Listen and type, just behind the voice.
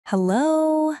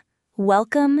Hello,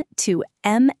 welcome to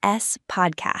MS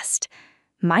Podcast.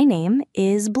 My name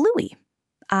is Bluey.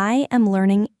 I am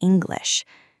learning English.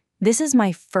 This is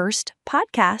my first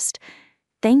podcast.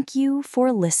 Thank you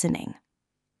for listening.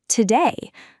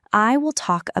 Today, I will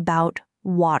talk about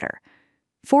water.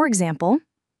 For example,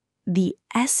 the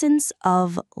essence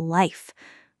of life,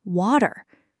 water.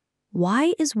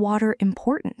 Why is water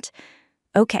important?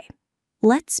 Okay,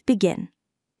 let's begin.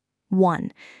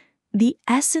 1. The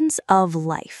essence of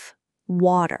life,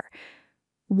 water.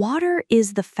 Water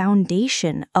is the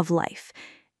foundation of life.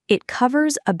 It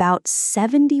covers about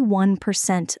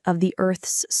 71% of the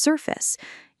Earth's surface,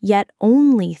 yet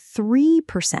only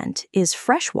 3% is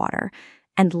freshwater,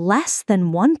 and less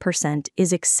than 1%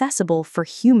 is accessible for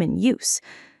human use.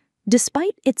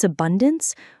 Despite its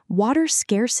abundance, water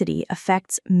scarcity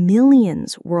affects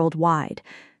millions worldwide.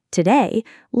 Today,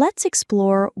 let's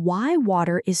explore why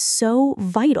water is so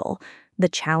vital, the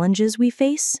challenges we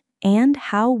face, and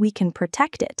how we can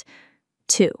protect it.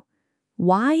 2.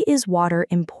 Why is water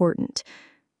important?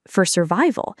 For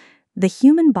survival, the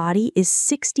human body is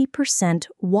 60%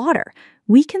 water.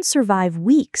 We can survive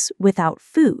weeks without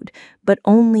food, but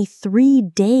only 3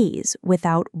 days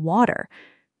without water.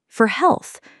 For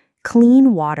health,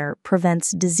 clean water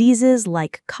prevents diseases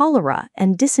like cholera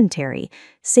and dysentery,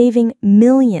 saving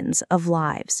millions of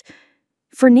lives.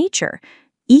 For nature,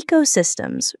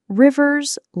 ecosystems,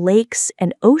 rivers, lakes,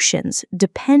 and oceans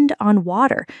depend on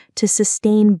water to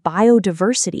sustain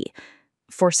biodiversity.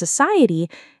 For society,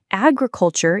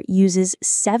 agriculture uses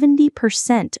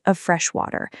 70% of fresh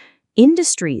water.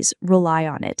 Industries rely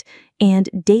on it, and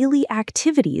daily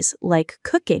activities like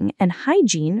cooking and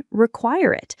hygiene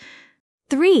require it.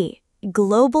 3.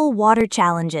 Global water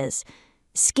challenges.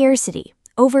 Scarcity.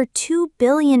 Over 2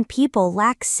 billion people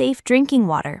lack safe drinking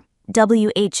water.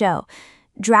 WHO.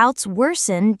 Droughts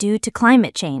worsen due to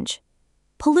climate change.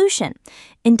 Pollution.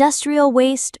 Industrial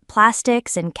waste,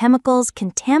 plastics, and chemicals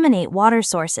contaminate water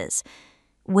sources.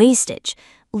 Wastage.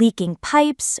 Leaking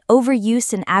pipes,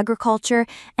 overuse in agriculture,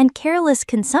 and careless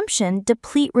consumption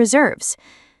deplete reserves.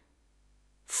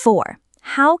 4.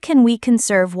 How can we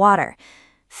conserve water?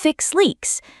 Fix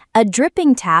leaks. A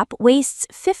dripping tap wastes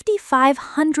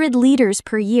 5,500 liters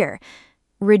per year.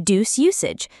 Reduce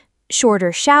usage.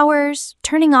 Shorter showers,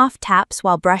 turning off taps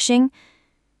while brushing.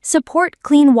 Support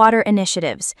clean water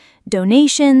initiatives,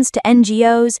 donations to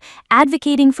NGOs,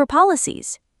 advocating for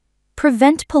policies.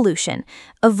 Prevent pollution.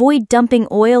 Avoid dumping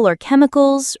oil or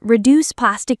chemicals. Reduce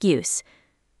plastic use.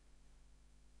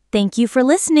 Thank you for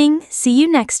listening. See you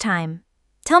next time.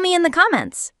 Tell me in the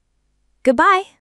comments. Goodbye.